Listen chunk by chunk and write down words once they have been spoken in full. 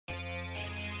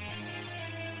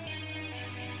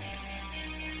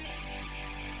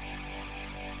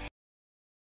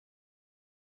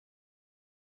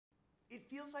It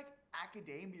feels like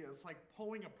academia is like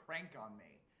pulling a prank on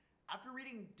me. After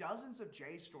reading dozens of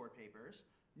JSTOR papers,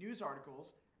 news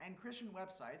articles, and Christian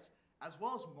websites, as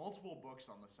well as multiple books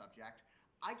on the subject,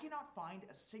 I cannot find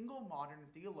a single modern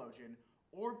theologian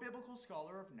or biblical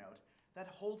scholar of note that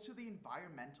holds to the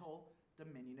environmental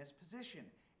dominionist position.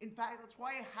 In fact, that's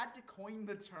why I had to coin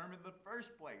the term in the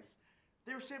first place.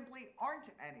 There simply aren't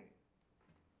any.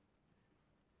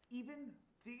 Even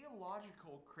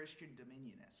theological Christian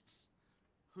dominionists,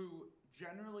 who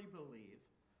generally believe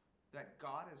that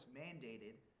God has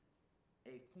mandated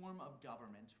a form of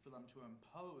government for them to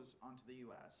impose onto the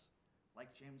US,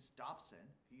 like James Dobson,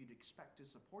 who you'd expect to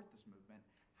support this movement,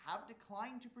 have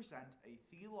declined to present a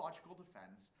theological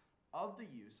defense of the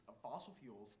use of fossil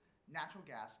fuels, natural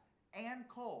gas, and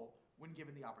coal when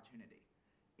given the opportunity.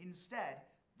 Instead,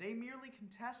 they merely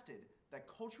contested that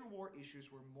culture war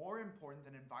issues were more important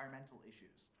than environmental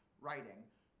issues, writing,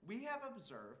 "We have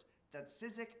observed that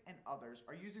Cizik and others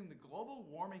are using the global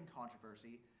warming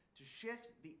controversy to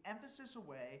shift the emphasis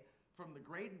away from the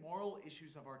great moral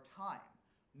issues of our time,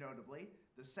 notably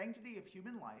the sanctity of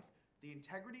human life, the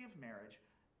integrity of marriage,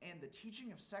 and the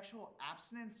teaching of sexual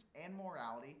abstinence and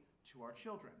morality to our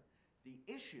children. The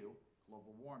issue,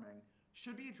 global warming,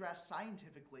 should be addressed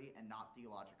scientifically and not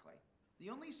theologically." The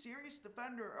only serious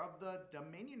defender of the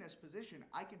dominionist position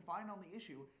I can find on the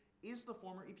issue is the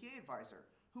former EPA advisor,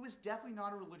 who is definitely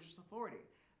not a religious authority,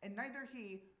 and neither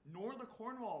he nor the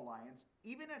Cornwall Alliance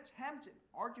even attempt an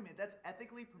argument that's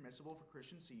ethically permissible for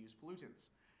Christians to use pollutants.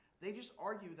 They just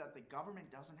argue that the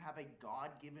government doesn't have a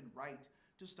God-given right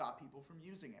to stop people from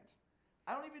using it.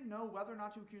 I don't even know whether or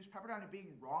not to accuse Pepperdine of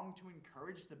being wrong to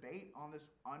encourage debate on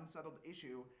this unsettled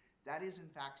issue that is in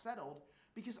fact settled,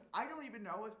 because I don't even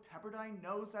know if Pepperdine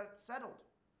knows that it's settled.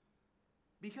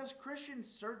 Because Christians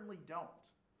certainly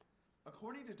don't.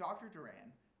 According to Dr.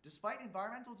 Doran, despite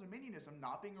environmental dominionism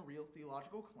not being a real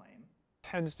theological claim,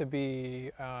 tends to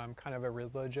be kind of a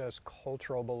religious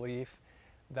cultural belief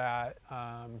that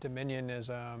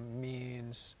dominionism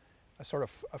means a sort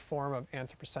of a form of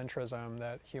anthropocentrism,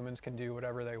 that humans can do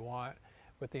whatever they want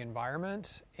with the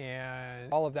environment,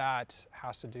 and all of that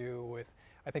has to do with,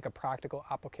 I think, a practical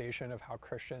application of how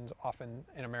Christians often,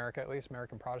 in America at least,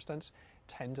 American Protestants,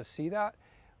 tend to see that,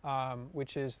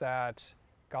 which is that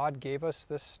God gave us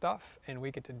this stuff and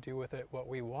we get to do with it what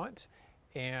we want.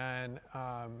 And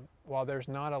while there's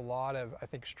not a lot of, I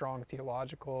think, strong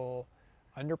theological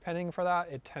underpinning for that,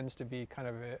 it tends to be kind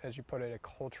of, as you put it, a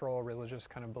cultural, religious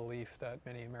kind of belief that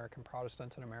many American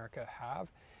Protestants in America have.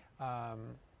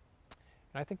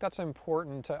 And I think that's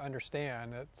important to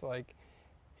understand. It's like,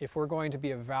 if we're going to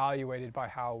be evaluated by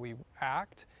how we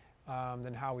act,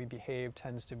 then how we behave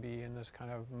tends to be in this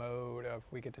kind of mode of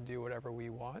we get to do whatever we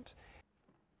want.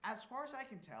 As far as I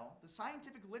can tell, the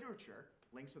scientific literature,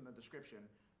 links in the description,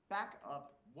 back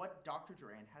up what Dr.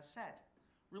 Doran has said.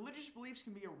 Religious beliefs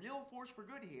can be a real force for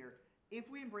good here if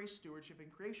we embrace stewardship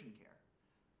and creation care.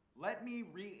 Let me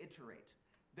reiterate,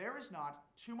 there is not,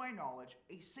 to my knowledge,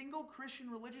 a single Christian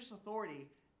religious authority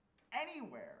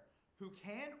anywhere who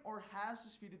can or has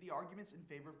disputed the arguments in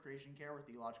favor of creation care or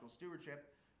theological stewardship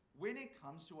when it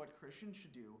comes to what Christians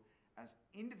should do as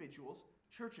individuals,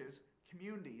 churches,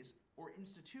 communities, or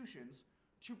institutions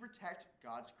to protect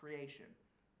God's creation.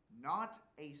 Not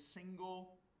a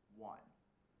single one.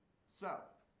 So,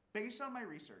 based on my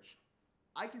research,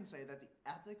 I can say that the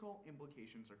ethical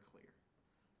implications are clear.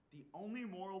 The only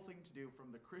moral thing to do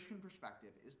from the Christian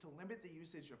perspective is to limit the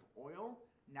usage of oil,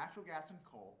 natural gas, and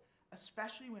coal,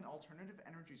 especially when alternative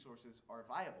energy sources are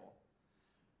viable,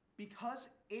 because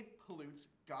it pollutes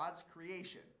God's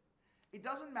creation. It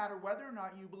doesn't matter whether or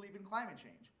not you believe in climate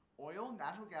change. Oil,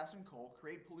 natural gas, and coal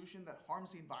create pollution that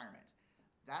harms the environment.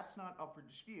 That's not up for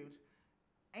dispute,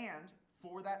 and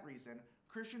for that reason,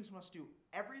 Christians must do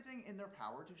everything in their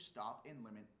power to stop and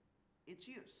limit its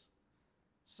use.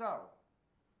 So,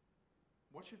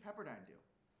 what should Pepperdine do?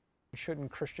 Shouldn't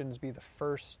Christians be the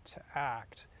first to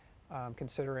act,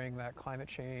 considering that climate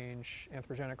change,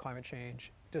 anthropogenic climate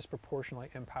change, disproportionately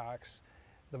impacts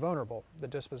the vulnerable, the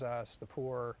dispossessed, the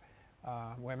poor,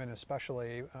 women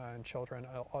especially, and children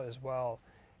as well.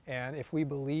 And if we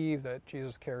believe that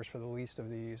Jesus cares for the least of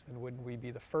these, then wouldn't we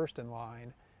be the first in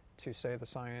line to say the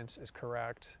science is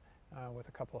correct, with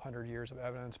a couple hundred years of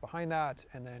evidence behind that,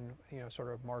 and then,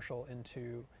 sort of marshal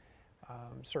into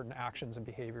certain actions and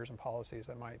behaviors and policies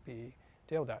that might be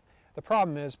dealt at. The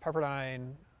problem is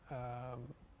Pepperdine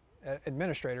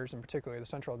administrators, and particularly the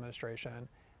central administration,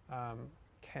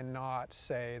 cannot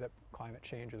say that climate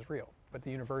change is real. But the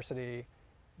university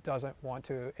doesn't want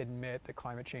to admit that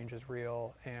climate change is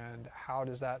real, and how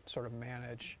does that sort of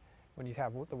manage when you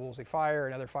have the Woolsey fire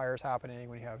and other fires happening,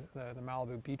 when you have the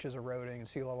Malibu beaches eroding and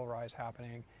sea level rise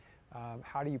happening,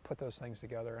 how do you put those things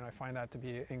together? And I find that to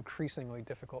be an increasingly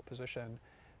difficult position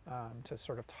to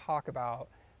sort of talk about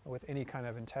with any kind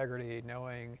of integrity,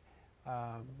 knowing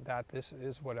that this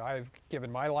is what I've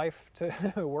given my life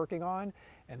to working on,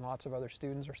 and lots of other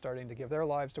students are starting to give their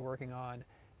lives to working on,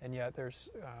 and yet there's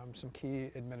some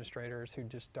key administrators who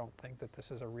just don't think that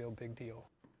this is a real big deal.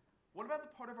 What about the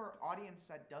part of our audience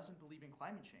that doesn't believe in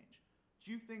climate change?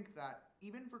 Do you think that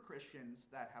even for Christians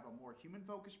that have a more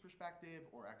human-focused perspective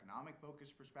or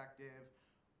economic-focused perspective,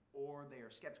 or they are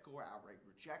skeptical or outright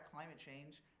reject climate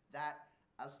change, that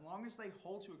as long as they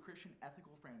hold to a Christian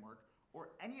ethical framework or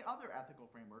any other ethical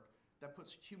framework that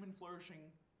puts human flourishing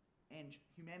and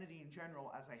humanity in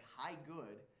general as a high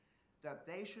good, that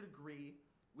they should agree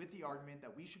with the argument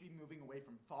that we should be moving away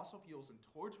from fossil fuels and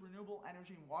towards renewable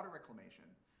energy and water reclamation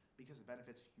because it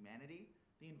benefits humanity,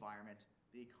 the environment,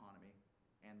 the economy,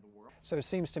 and the world? So it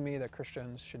seems to me that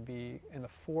Christians should be in the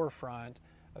forefront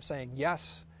of saying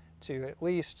yes to at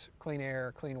least clean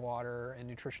air, clean water, and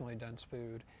nutritionally dense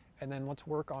food. And then let's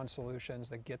work on solutions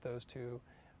that get those to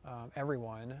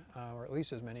everyone, or at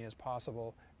least as many as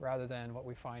possible, rather than what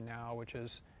we find now, which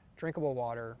is drinkable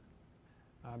water,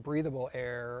 breathable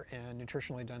air, and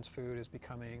nutritionally dense food is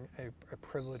becoming a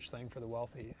privileged thing for the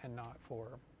wealthy and not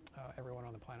for everyone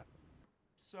on the planet.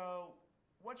 So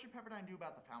what should Pepperdine do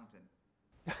about the fountain?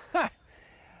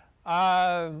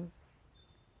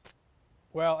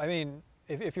 Well, I mean,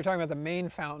 if you're talking about the main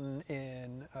fountain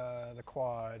in the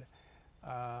quad,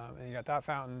 and you got that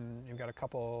fountain, you've got a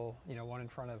couple, one in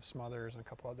front of Smothers and a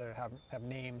couple that have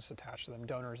names attached to them,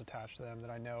 donors attached to them that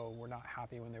I know were not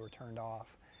happy when they were turned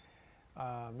off.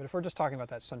 But if we're just talking about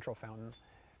that central fountain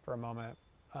for a moment,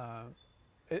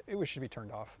 it should be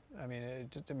turned off. I mean,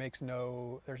 it makes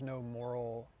there's no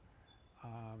moral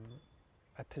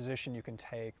a position you can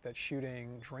take that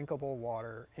shooting drinkable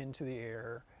water into the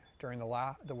air during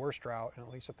the worst drought in at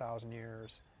least 1,000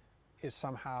 years is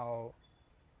somehow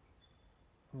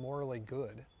morally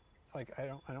good. Like,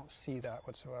 I don't see that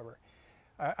whatsoever.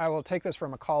 I will take this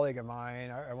from a colleague of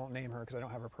mine. I won't name her because I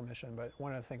don't have her permission, but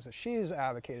one of the things that she's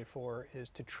advocated for is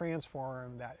to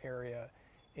transform that area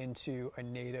into a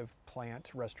native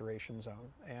plant restoration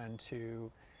zone, and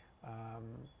to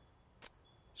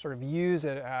sort of use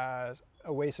it as,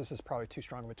 oasis is probably too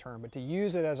strong of a term, but to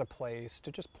use it as a place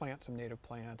to just plant some native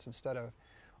plants instead of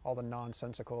all the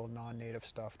nonsensical, non-native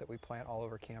stuff that we plant all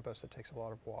over campus that takes a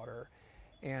lot of water.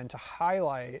 And to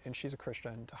highlight, and she's a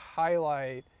Christian, to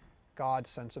highlight God's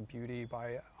sense of beauty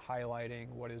by highlighting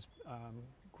what is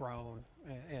grown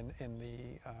in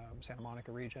the Santa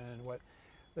Monica region, and what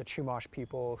the Chumash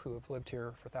people who have lived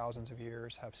here for thousands of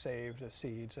years have saved as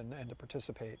seeds, and to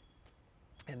participate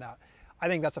in that. I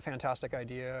think that's a fantastic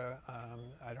idea.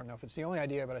 I don't know if it's the only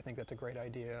idea, but I think that's a great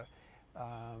idea.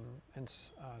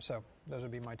 So those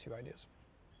would be my two ideas,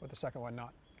 with the second one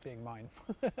not being mine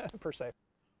per se.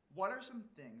 What are some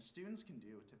things students can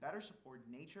do to better support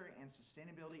nature and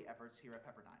sustainability efforts here at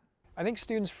Pepperdine? I think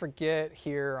students forget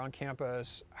here on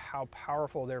campus how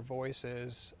powerful their voice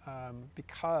is,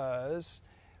 because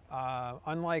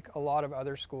unlike a lot of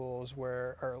other schools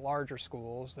or larger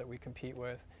schools that we compete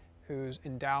with, whose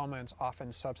endowments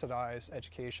often subsidize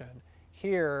education,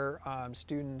 here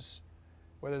students,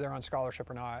 whether they're on scholarship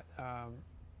or not,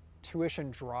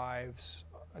 tuition drives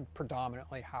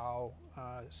predominantly how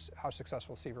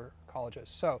successful Seaver College is.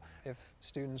 So if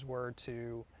students were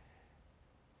to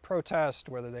protest,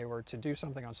 whether they were to do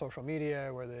something on social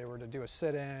media, whether they were to do a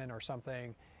sit-in or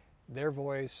something, their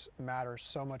voice matters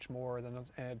so much more than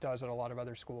it does at a lot of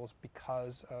other schools,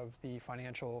 because of the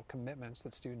financial commitments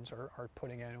that students are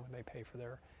putting in when they pay for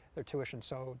their tuition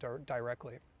so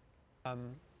directly.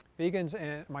 Vegans,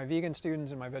 and my vegan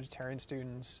students and my vegetarian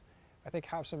students, I think,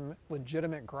 have some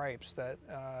legitimate gripes that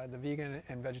the vegan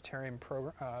and vegetarian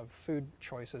food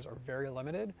choices are very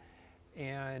limited,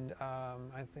 and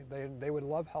I think they would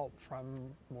love help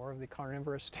from more of the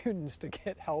carnivorous students to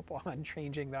get help on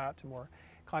changing that to more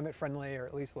climate friendly, or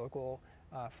at least local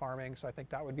farming. So I think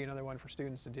that would be another one for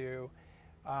students to do.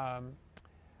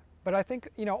 But I think,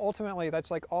 ultimately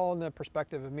that's like all in the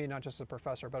perspective of me, not just as a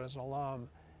professor, but as an alum.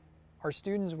 Are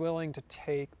students willing to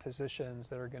take positions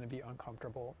that are going to be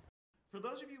uncomfortable? For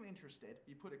those of you interested,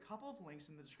 we put a couple of links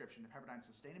in the description to Pepperdine's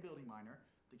Sustainability Minor,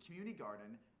 the Community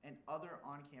Garden, and other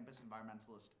on-campus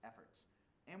environmentalist efforts.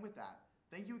 And with that,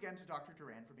 thank you again to Dr.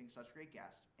 Doran for being such a great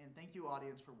guest, and thank you,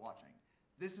 audience, for watching.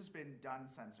 This has been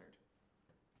DunnCensored.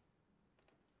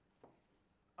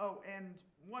 Oh, and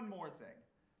one more thing.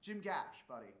 Jim Gash,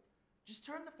 buddy, just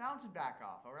turn the fountain back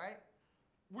off, all right?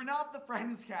 We're not the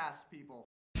Friends cast, people.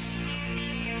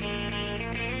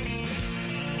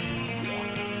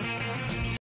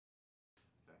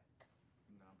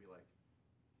 I'll be like,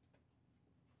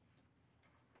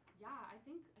 yeah, I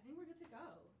think we're good to go.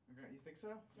 okay, you think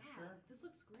so? Yeah, You sure? this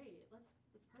looks great.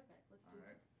 It's perfect. Let's do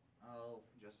this. I'll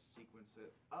just sequence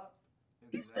it up.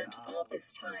 You spent all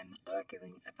this time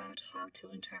arguing about how to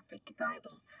interpret the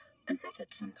Bible, as if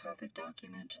it's some perfect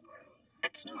document.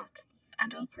 It's not,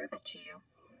 and I'll prove it to you.